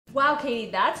Wow, Katie,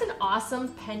 that's an awesome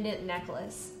pendant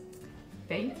necklace.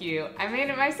 Thank you. I made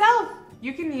it myself.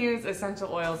 You can use essential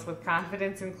oils with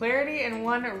confidence and clarity, and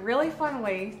one really fun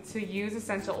way to use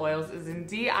essential oils is in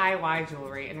DIY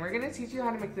jewelry, and we're gonna teach you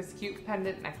how to make this cute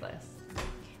pendant necklace.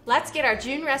 Let's get our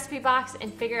June recipe box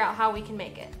and figure out how we can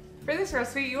make it. For this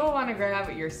recipe, you will want to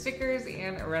grab your stickers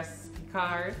and a recipe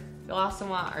card. You'll also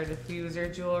want our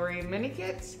diffuser jewelry mini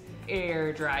kit,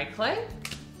 air dry clay.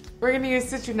 We're gonna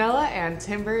use citronella and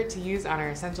timber to use on our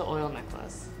essential oil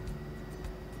necklace.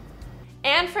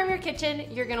 And from your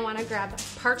kitchen, you're gonna wanna grab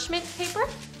parchment paper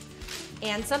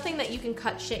and something that you can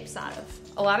cut shapes out of.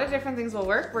 A lot of different things will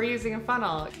work. We're using a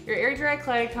funnel. Your air dry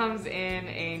clay comes in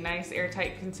a nice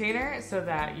airtight container so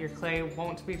that your clay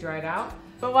won't be dried out.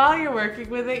 But while you're working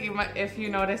with it, if you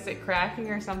notice it cracking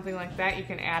or something like that, you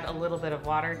can add a little bit of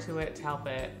water to it to help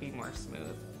it be more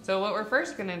smooth. So what we're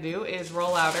first gonna do is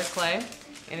roll out our clay.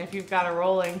 And if you've got a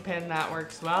rolling pin, that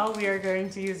works well. We are going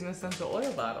to use an essential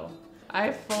oil bottle.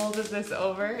 I folded this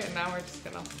over and now we're just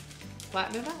gonna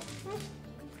flatten it out.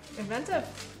 Inventive.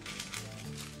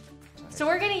 So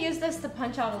we're gonna use this to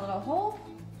punch out a little hole.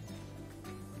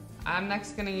 I'm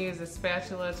next gonna use a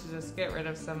spatula to just get rid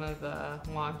of some of the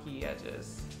wonky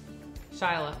edges.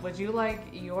 Shyla, would you like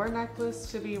your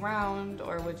necklace to be round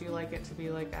or would you like it to be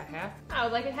like a half? I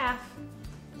would like it half.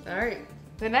 All right.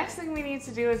 The next thing we need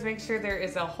to do is make sure there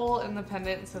is a hole in the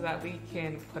pendant so that we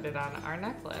can put it on our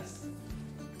necklace.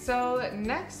 So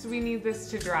next we need this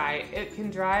to dry. It can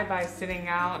dry by sitting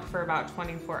out for about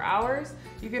 24 hours.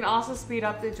 You can also speed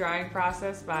up the drying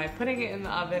process by putting it in the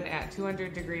oven at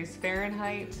 200 degrees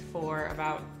Fahrenheit for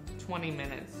about 20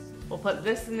 minutes. We'll put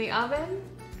this in the oven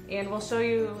and we'll show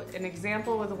you an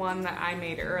example with one that I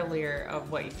made earlier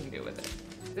of what you can do with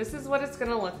it. This is what it's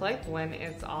gonna look like when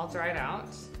it's all dried out.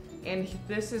 And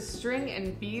this is string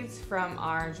and beads from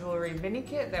our jewelry mini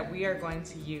kit that we are going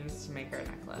to use to make our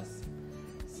necklace.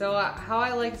 So how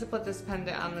I like to put this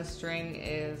pendant on the string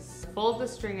is fold the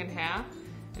string in half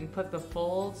and put the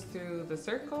folds through the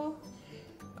circle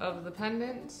of the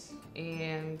pendant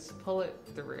and pull it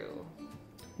through.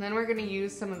 Then we're gonna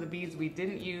use some of the beads we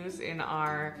didn't use in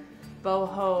our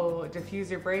boho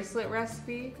diffuser bracelet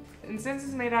recipe. And since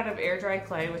it's made out of air dry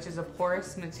clay, which is a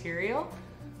porous material,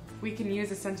 we can use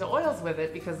essential oils with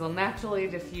it because they'll naturally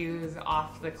diffuse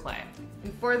off the clay.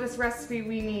 And for this recipe,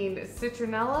 we need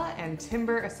citronella and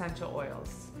timber essential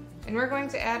oils. And we're going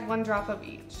to add 1 drop of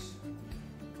each.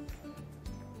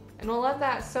 And we'll let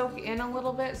that soak in a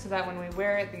little bit so that when we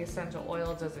wear it, the essential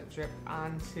oil doesn't drip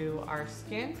onto our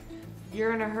skin. If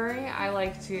you're in a hurry, I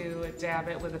like to dab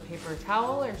it with a paper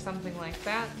towel or something like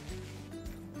that.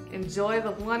 Enjoy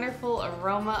the wonderful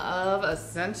aroma of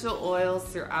essential oils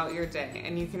throughout your day,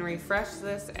 and you can refresh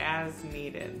this as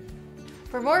needed.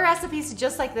 For more recipes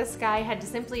just like this guy, head to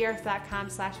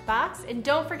simplyearth.com/box and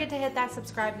don't forget to hit that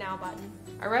subscribe now button.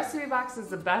 Our recipe box is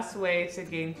the best way to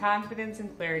gain confidence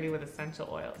and clarity with essential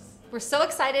oils. We're so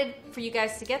excited for you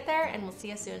guys to get there, and we'll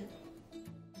see you soon.